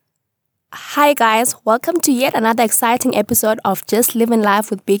Hi guys, welcome to yet another exciting episode of Just Living Life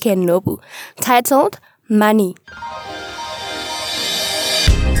with BK and Nobu, titled Money.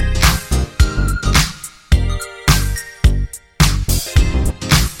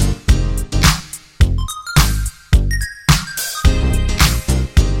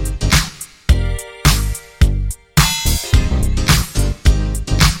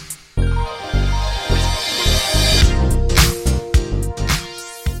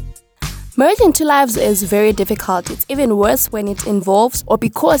 Merging two lives is very difficult. It's even worse when it involves or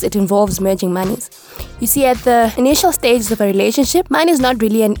because it involves merging monies. You see, at the initial stages of a relationship, money is not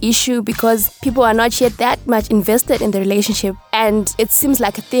really an issue because people are not yet that much invested in the relationship, and it seems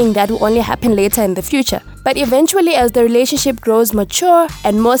like a thing that will only happen later in the future. But eventually, as the relationship grows mature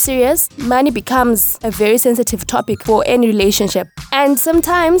and more serious, money becomes a very sensitive topic for any relationship. And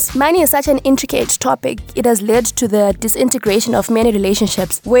sometimes, money is such an intricate topic, it has led to the disintegration of many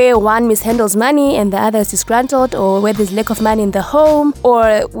relationships, where one mishandles money and the other is disgruntled, or where there's lack of money in the home,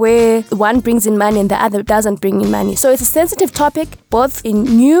 or where one brings in money and the other doesn't bring in money. So it's a sensitive topic, both in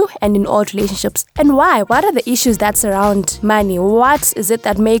new and in old relationships. And why? What are the issues that surround money? What is it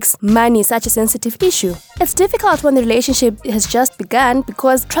that makes money such a sensitive issue? It's difficult when the relationship has just begun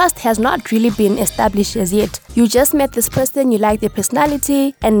because trust has not really been established as yet. You just met this person, you like their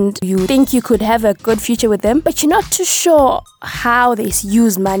personality, and you think you could have a good future with them, but you're not too sure how they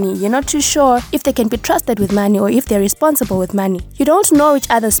use money. You're not too sure if they can be trusted with money or if they're responsible with money. You don't know each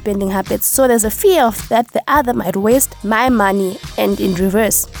other's spending habits, so there's a fear of that the other might waste my money and in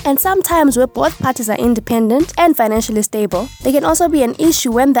reverse. And sometimes where both parties are independent and financially stable, there can also be an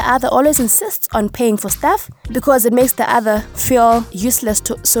issue when the other always insists on paying for stuff because it makes the other feel useless,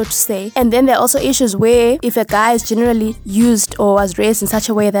 so to say. And then there are also issues where if a guy is generally used or was raised in such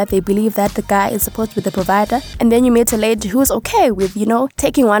a way that they believe that the guy is supposed to be the provider, and then you meet a lady who's okay with,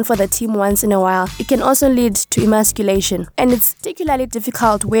 taking one for the team once in a while, it can also lead to emasculation. And it's particularly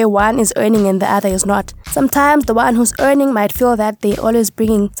difficult where one is earning and the other is not. Sometimes the one who's earning might feel that they're always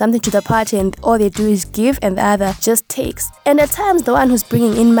bringing something to the party and all they do is give and the other just takes. And at times the one who's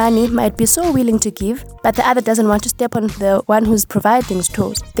bringing in money might be so willing to give, but the other doesn't want to step on the one who's providing's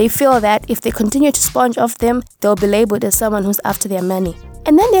toes. They feel that if they continue to sponge off them, they'll be labeled as someone who's after their money.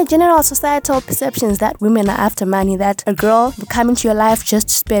 And then there are general societal perceptions that women are after money, that a girl will come into your life just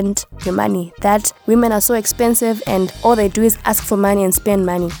to spend your money, that women are so expensive and all they do is ask for money and spend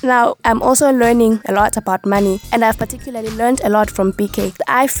money. Now, I'm also learning a lot about money, and I've particularly learned a lot from BK.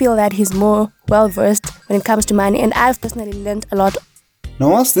 I feel that he's more well-versed when it comes to money, and I've personally learned a lot. Now,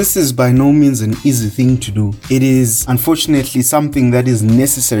 whilst this is by no means an easy thing to do, it is unfortunately something that is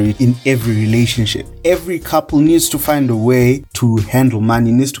necessary in every relationship. Every couple needs to find a way to handle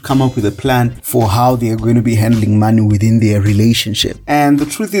money, needs to come up with a plan for how they are going to be handling money within their relationship. And the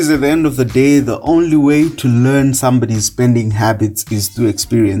truth is, at the end of the day, the only way to learn somebody's spending habits is through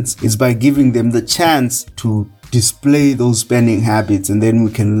experience. It's by giving them the chance to display those spending habits, and then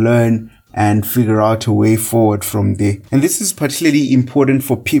we can learn and figure out a way forward from there. And this is particularly important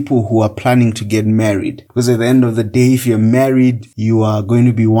for people who are planning to get married, because at the end of the day, if you're married, you are going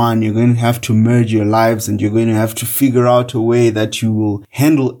to be one. You're going to have to merge your lives, and you're going to have to figure out a way that you will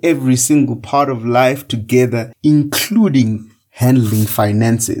handle every single part of life together, including handling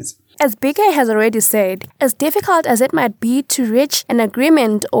finances. As BK has already said, as difficult as it might be to reach an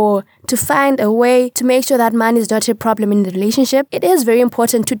agreement or to find a way to make sure that money is not a problem in the relationship, it is very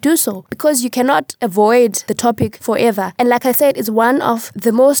important to do so because you cannot avoid the topic forever. And like I said, it's one of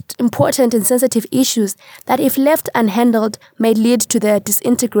the most important and sensitive issues that if left unhandled may lead to the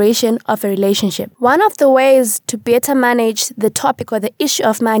disintegration of a relationship. One of the ways to better manage the topic or the issue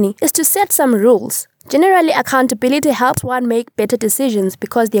of money is to set some rules. Generally, accountability helps one make better decisions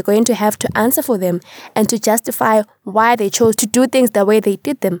because they're going to have to answer for them and to justify why they chose to do things the way they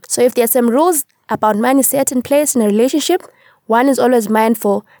did them. So if there's some rules about money set in place in a relationship, one is always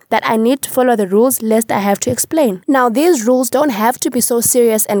mindful that I need to follow the rules lest I have to explain. Now, these rules don't have to be so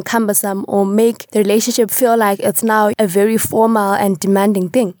serious and cumbersome or make the relationship feel like it's now a very formal and demanding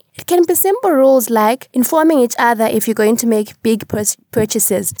thing. It can be simple rules like informing each other if you're going to make big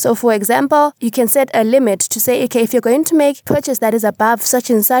purchases. So for example, you can set a limit to say, okay, if you're going to make purchase that is above such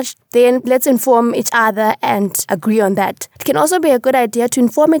and such, then let's inform each other and agree on that. It can also be a good idea to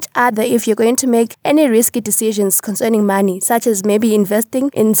inform each other if you're going to make any risky decisions concerning money, such as maybe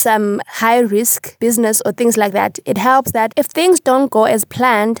investing in some high-risk business or things like that. It helps that if things don't go as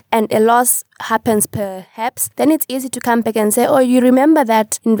planned and a loss happens perhaps, then it's easy to come back and say, oh, you remember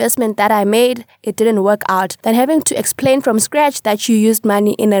that investment that I made, it didn't work out, than having to explain from scratch that you used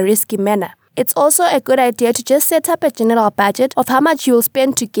money in a risky manner. It's also a good idea to just set up a general budget of how much you'll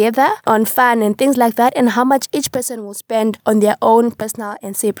spend together on fun and things like that, and how much each person will spend on their own personal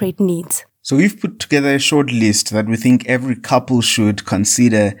and separate needs. So we've put together a short list that we think every couple should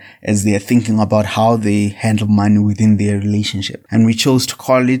consider as they're thinking about how they handle money within their relationship. And we chose to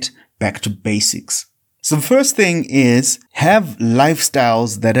call it Back to Basics. So the first thing is have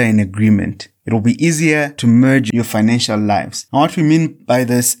lifestyles that are in agreement. It'll be easier to merge your financial lives. And what we mean by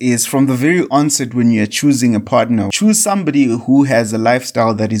this is from the very onset when you're choosing a partner, choose somebody who has a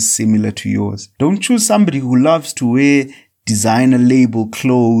lifestyle that is similar to yours. Don't choose somebody who loves to wear designer label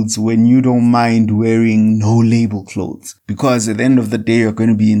clothes when you don't mind wearing no label clothes, because at the end of the day you're going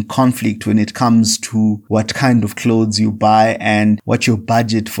to be in conflict when it comes to what kind of clothes you buy and what your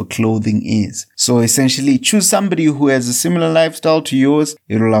budget for clothing is. So essentially choose somebody who has a similar lifestyle to yours.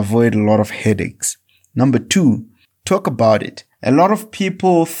 It'll avoid a lot of headaches. Number 2, talk about it. A lot of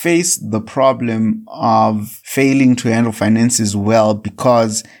people face the problem of failing to handle finances well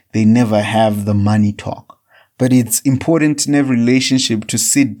because they never have the money talk. But it's important in every relationship to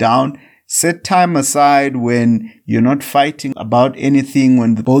sit down, set time aside when you're not fighting about anything,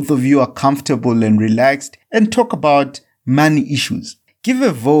 when both of you are comfortable and relaxed, and talk about money issues. Give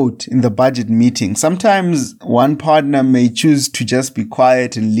a vote in the budget meeting. Sometimes one partner may choose to just be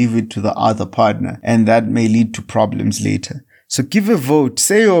quiet and leave it to the other partner, and that may lead to problems later. So give a vote,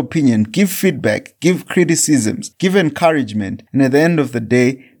 say your opinion, give feedback, give criticisms, give encouragement, and at the end of the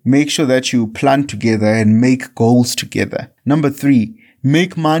day, make sure that you plan together and make goals together. Number 3,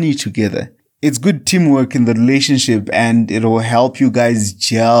 make money together. It's good teamwork in the relationship, and it will help you guys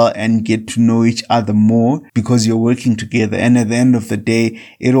gel and get to know each other more because you're working together. And at the end of the day,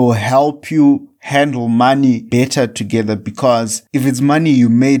 it will help you handle money better together, because if it's money you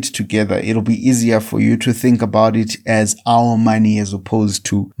made together, it'll be easier for you to think about it as our money as opposed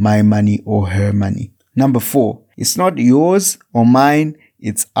to my money or her money. Number 4, it's not yours or mine,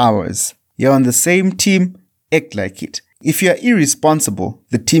 it's ours. You're on the same team, act like it. If you're irresponsible,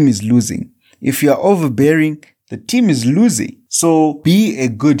 the team is losing. If you're overbearing, the team is losing. So be a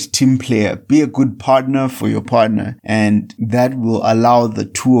good team player, be a good partner for your partner, and that will allow the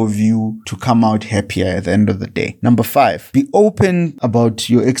two of you to come out happier at the end of the day. Number 5, be open about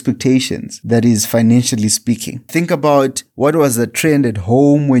your expectations, that is financially speaking. Think about what was the trend at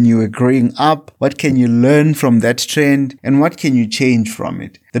home when you were growing up, what can you learn from that trend, and what can you change from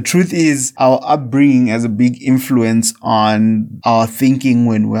it. The truth is our upbringing has a big influence on our thinking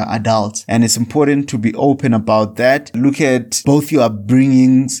when we're adults, and it's important to be open about that. Look at both your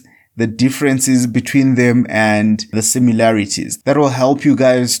upbringings, the differences between them, and the similarities. That will help you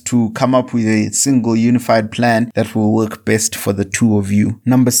guys to come up with a single unified plan that will work best for the two of you.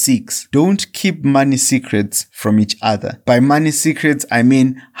 Number 6, don't keep money secrets from each other. By money secrets, I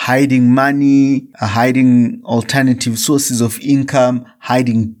mean hiding money, hiding alternative sources of income,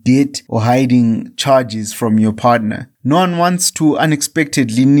 hiding debt, or hiding charges from your partner. No one wants to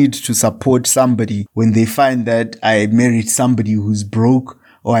unexpectedly need to support somebody when they find that I married somebody who's broke,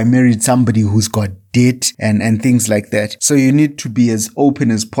 or I married somebody who's got debt and things like that. So you need to be as open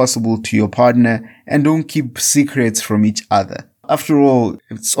as possible to your partner and don't keep secrets from each other. After all,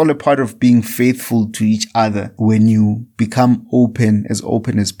 it's all a part of being faithful to each other when you become open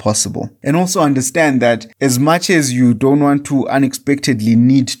as possible. And also understand that as much as you don't want to unexpectedly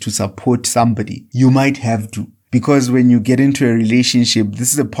need to support somebody, you might have to. Because when you get into a relationship,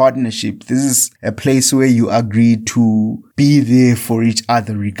 this is a partnership. This is a place where you agree to be there for each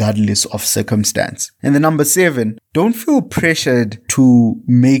other regardless of circumstance. And the number 7, don't feel pressured to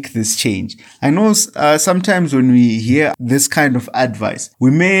make this change. I know sometimes when we hear this kind of advice,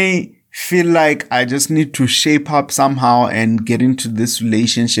 we may feel like I just need to shape up somehow and get into this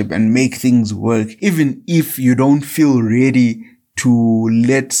relationship and make things work, even if you don't feel ready to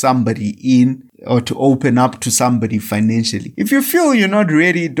let somebody in or to open up to somebody financially. If you feel you're not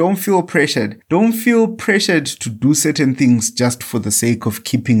ready, don't feel pressured. Don't feel pressured to do certain things just for the sake of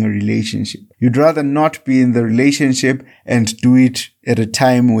keeping a relationship. You'd rather not be in the relationship and do it at a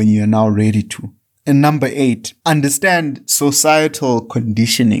time when you're now ready to. And number 8, understand societal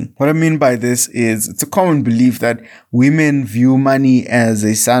conditioning. What I mean by this is it's a common belief that women view money as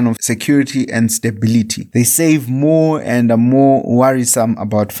a sign of security and stability. They save more and are more worrisome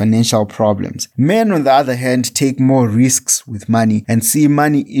about financial problems. Men, on the other hand, take more risks with money and see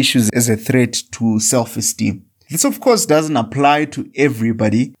money issues as a threat to self-esteem. This, of course, doesn't apply to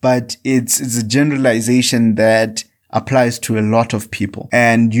everybody, but it's a generalization that applies to a lot of people.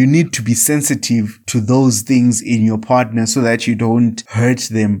 And you need to be sensitive to those things in your partner so that you don't hurt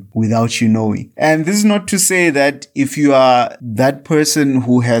them without you knowing. And this is not to say that if you are that person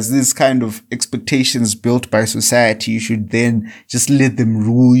who has this kind of expectations built by society, you should then just let them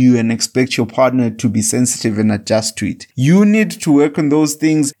rule you and expect your partner to be sensitive and adjust to it. You need to work on those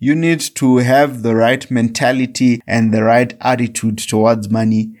things. You need to have the right mentality and the right attitude towards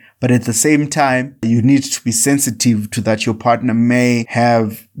money. But at the same time, you need to be sensitive to that your partner may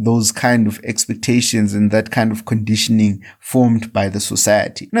have those kind of expectations and that kind of conditioning formed by the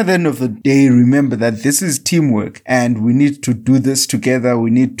society. And at the end of the day, remember that this is teamwork and we need to do this together. We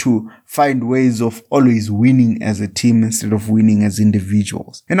need to find ways of always winning as a team instead of winning as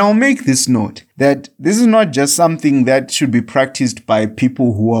individuals. And I'll make this note that this is not just something that should be practiced by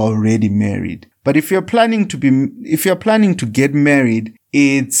people who are already married. But if you're planning to get married,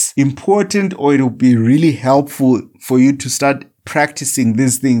 it's important, or it'll be really helpful for you to start practicing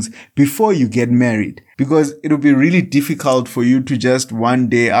these things before you get married, because it'll be really difficult for you to just one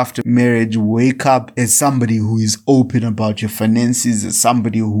day after marriage wake up as somebody who is open about your finances, as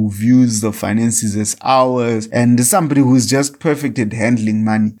somebody who views the finances as ours, and as somebody who is just perfect at handling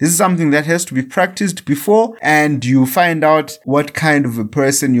money. This is something that has to be practiced before, and you find out what kind of a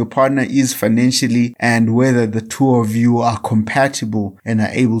person your partner is financially and whether the two of you are compatible and are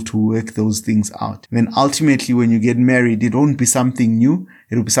able to work those things out. And then ultimately, when you get married, it won't be something new.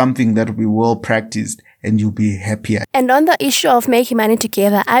 It'll be something that will be well practiced and you'll be happier. And on the issue of making money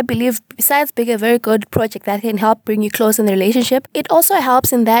together, I believe besides being a very good project that can help bring you close in the relationship, it also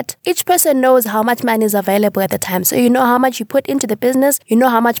helps in that each person knows how much money is available at the time. So you know how much you put into the business, you know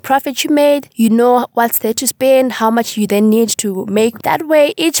how much profit you made, you know what's there to spend, how much you then need to make. That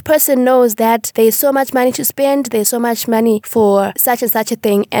way, each person knows that there's so much money to spend, there's so much money for such and such a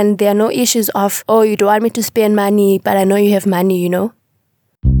thing, and there are no issues of, oh, you don't want me to spend money, but I know you have money, you know?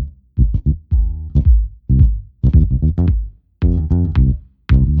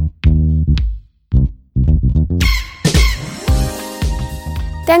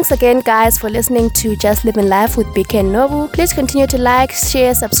 Thanks again, guys, for listening to Just Living Life with BK and Nobu. Please continue to like,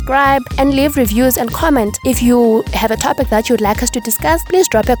 share, subscribe, and leave reviews and comment. If you have a topic that you would like us to discuss, please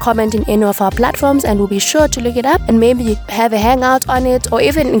drop a comment in any of our platforms and we'll be sure to look it up and maybe have a hangout on it or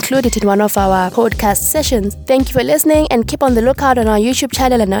even include it in one of our podcast sessions. Thank you for listening and keep on the lookout on our YouTube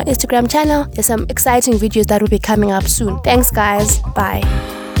channel and our Instagram channel. There's some exciting videos that will be coming up soon. Thanks, guys.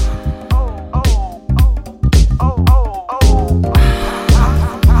 Bye.